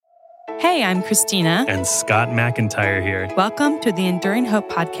Hey, I'm Christina. And Scott McIntyre here. Welcome to the Enduring Hope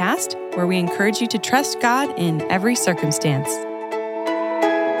podcast, where we encourage you to trust God in every circumstance.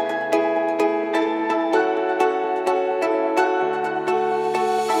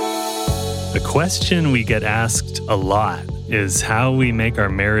 The question we get asked a lot is how we make our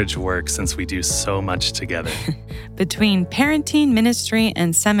marriage work since we do so much together. Between parenting, ministry,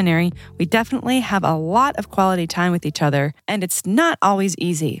 and seminary, we definitely have a lot of quality time with each other, and it's not always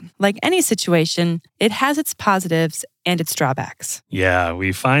easy. Like any situation, it has its positives and its drawbacks. Yeah,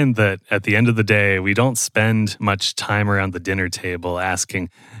 we find that at the end of the day, we don't spend much time around the dinner table asking,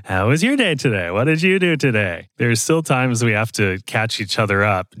 how was your day today? What did you do today? There's still times we have to catch each other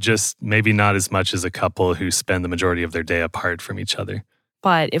up, just maybe not as much as a couple who spend the majority of their day apart from each other.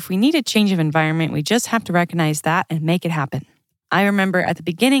 But if we need a change of environment, we just have to recognize that and make it happen. I remember at the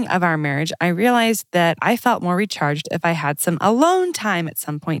beginning of our marriage, I realized that I felt more recharged if I had some alone time at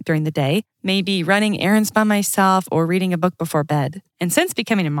some point during the day, maybe running errands by myself or reading a book before bed. And since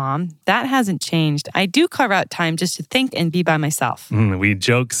becoming a mom, that hasn't changed. I do carve out time just to think and be by myself. We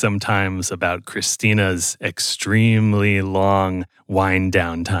joke sometimes about Christina's extremely long wind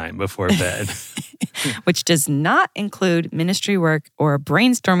down time before bed. Which does not include ministry work or a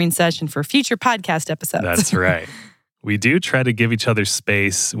brainstorming session for future podcast episodes. That's right. We do try to give each other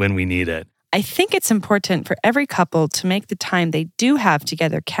space when we need it. I think it's important for every couple to make the time they do have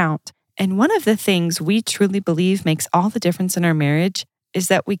together count. And one of the things we truly believe makes all the difference in our marriage is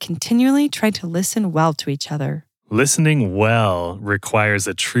that we continually try to listen well to each other. Listening well requires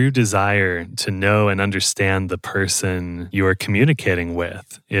a true desire to know and understand the person you are communicating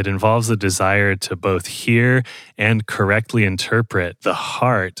with. It involves a desire to both hear and correctly interpret the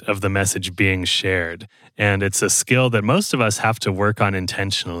heart of the message being shared. And it's a skill that most of us have to work on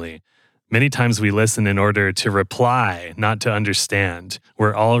intentionally. Many times we listen in order to reply, not to understand.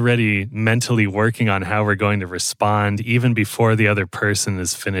 We're already mentally working on how we're going to respond even before the other person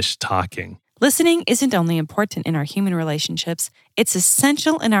is finished talking. Listening isn't only important in our human relationships, it's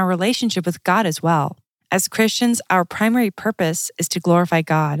essential in our relationship with God as well. As Christians, our primary purpose is to glorify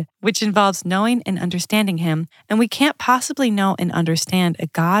God, which involves knowing and understanding Him, and we can't possibly know and understand a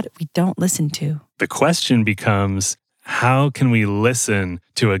God we don't listen to. The question becomes, how can we listen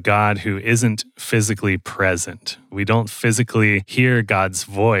to a God who isn't physically present? We don't physically hear God's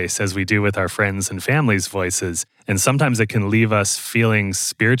voice as we do with our friends and family's voices, and sometimes it can leave us feeling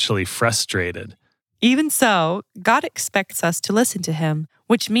spiritually frustrated. Even so, God expects us to listen to Him,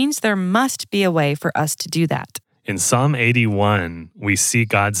 which means there must be a way for us to do that. In Psalm 81, we see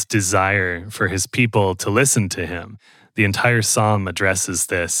God's desire for His people to listen to Him. The entire psalm addresses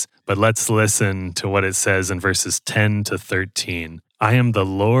this, but let's listen to what it says in verses 10 to 13. I am the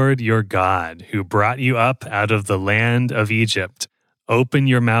Lord your God, who brought you up out of the land of Egypt. Open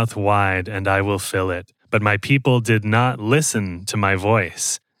your mouth wide, and I will fill it. But my people did not listen to my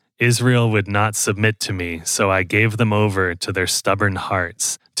voice. Israel would not submit to me, so I gave them over to their stubborn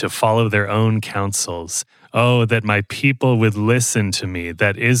hearts, to follow their own counsels. Oh, that my people would listen to me,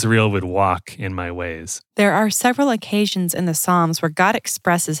 that Israel would walk in my ways. There are several occasions in the Psalms where God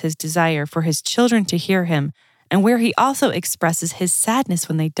expresses His desire for His children to hear Him, and where He also expresses His sadness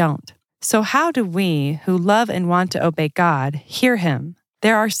when they don't. So how do we, who love and want to obey God, hear Him?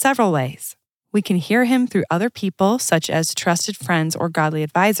 There are several ways. We can hear Him through other people, such as trusted friends or godly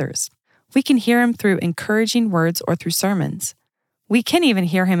advisors. We can hear Him through encouraging words or through sermons. We can even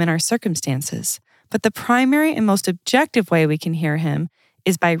hear Him in our circumstances. But the primary and most objective way we can hear Him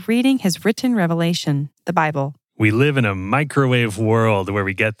is by reading His written revelation, the Bible. We live in a microwave world where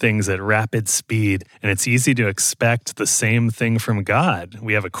we get things at rapid speed, and it's easy to expect the same thing from God.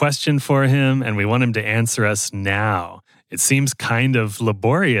 We have a question for Him, and we want Him to answer us now. It seems kind of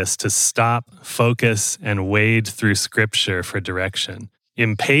laborious to stop, focus, and wade through Scripture for direction.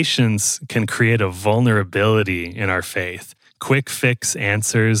 Impatience can create a vulnerability in our faith. Quick fix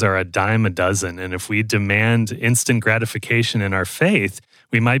answers are a dime a dozen, and if we demand instant gratification in our faith,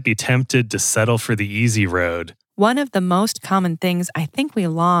 we might be tempted to settle for the easy road. One of the most common things I think we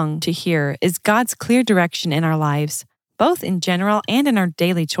long to hear is God's clear direction in our lives, both in general and in our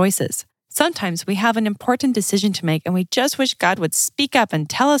daily choices. Sometimes we have an important decision to make and we just wish God would speak up and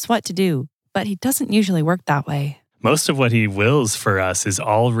tell us what to do, but He doesn't usually work that way. Most of what He wills for us is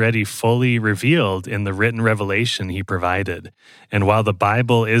already fully revealed in the written revelation He provided. And while the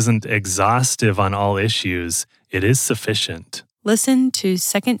Bible isn't exhaustive on all issues, it is sufficient. Listen to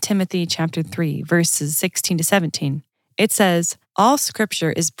 2 Timothy chapter 3, verses 16 to 17. It says, All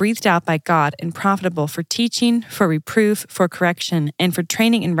Scripture is breathed out by God and profitable for teaching, for reproof, for correction, and for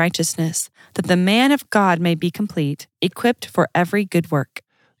training in righteousness, that the man of God may be complete, equipped for every good work.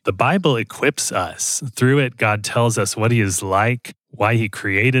 The Bible equips us. Through it, God tells us what He is like, why He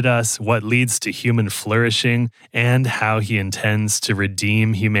created us, what leads to human flourishing, and how He intends to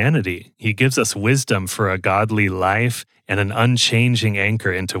redeem humanity. He gives us wisdom for a godly life and an unchanging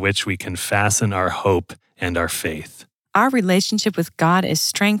anchor into which we can fasten our hope and our faith. Our relationship with God is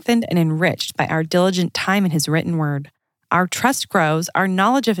strengthened and enriched by our diligent time in His written word. Our trust grows, our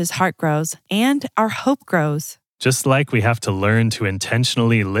knowledge of His heart grows, and our hope grows. Just like we have to learn to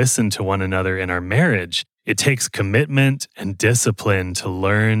intentionally listen to one another in our marriage, it takes commitment and discipline to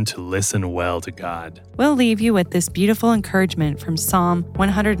learn to listen well to God. We'll leave you with this beautiful encouragement from Psalm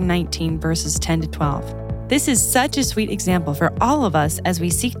 119, verses 10 to 12. This is such a sweet example for all of us as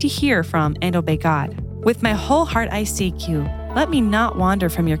we seek to hear from and obey God. With my whole heart I seek you. Let me not wander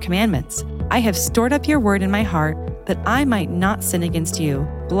from your commandments. I have stored up your word in my heart, that I might not sin against you.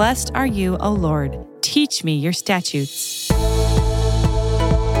 Blessed are you, O Lord. Teach me your statutes.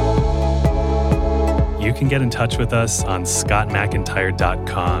 You can get in touch with us on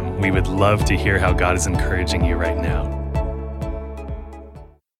scottmcintyre.com. We would love to hear how God is encouraging you right now.